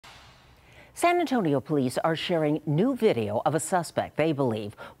San Antonio police are sharing new video of a suspect they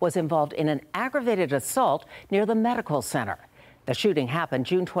believe was involved in an aggravated assault near the medical center. The shooting happened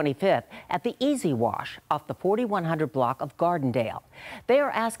June 25th at the Easy Wash off the 4100 block of Gardendale. They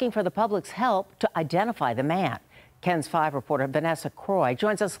are asking for the public's help to identify the man. KENS 5 reporter Vanessa Croy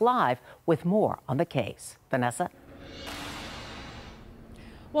joins us live with more on the case. Vanessa?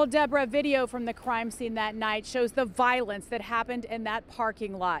 Well, Deborah, video from the crime scene that night shows the violence that happened in that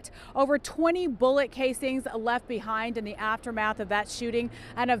parking lot. Over 20 bullet casings left behind in the aftermath of that shooting,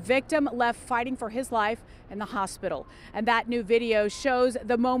 and a victim left fighting for his life in the hospital. And that new video shows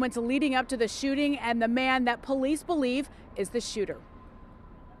the moments leading up to the shooting and the man that police believe is the shooter.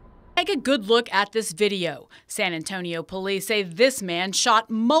 Take a good look at this video. San Antonio police say this man shot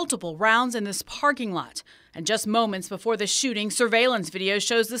multiple rounds in this parking lot. And just moments before the shooting, surveillance video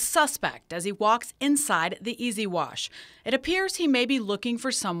shows the suspect as he walks inside the Easy Wash. It appears he may be looking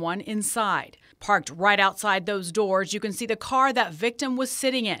for someone inside. Parked right outside those doors, you can see the car that victim was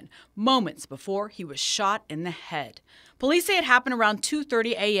sitting in, moments before he was shot in the head. Police say it happened around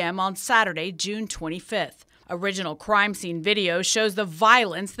 2:30 a.m. on Saturday, June 25th. Original crime scene video shows the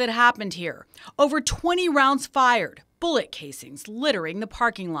violence that happened here. Over 20 rounds fired, bullet casings littering the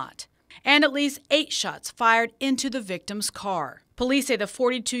parking lot, and at least 8 shots fired into the victim's car. Police say the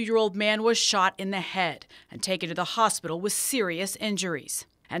 42-year-old man was shot in the head and taken to the hospital with serious injuries.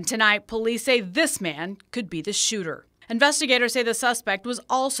 And tonight, police say this man could be the shooter. Investigators say the suspect was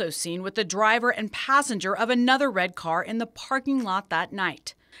also seen with the driver and passenger of another red car in the parking lot that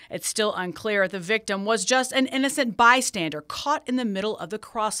night. It's still unclear if the victim was just an innocent bystander caught in the middle of the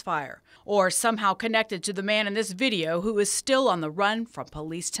crossfire, or somehow connected to the man in this video who is still on the run from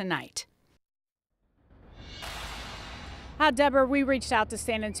police tonight. Deborah, we reached out to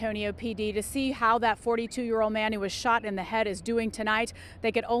San Antonio PD to see how that 42-year-old man who was shot in the head is doing tonight.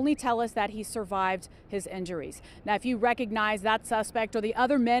 They could only tell us that he survived his injuries. Now, if you recognize that suspect or the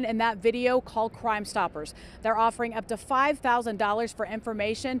other men in that video, call Crime Stoppers. They're offering up to $5,000 for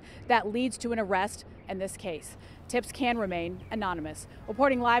information that leads to an arrest in this case. Tips can remain anonymous.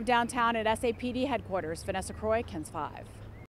 Reporting live downtown at SAPD headquarters, Vanessa Croy, KENS 5.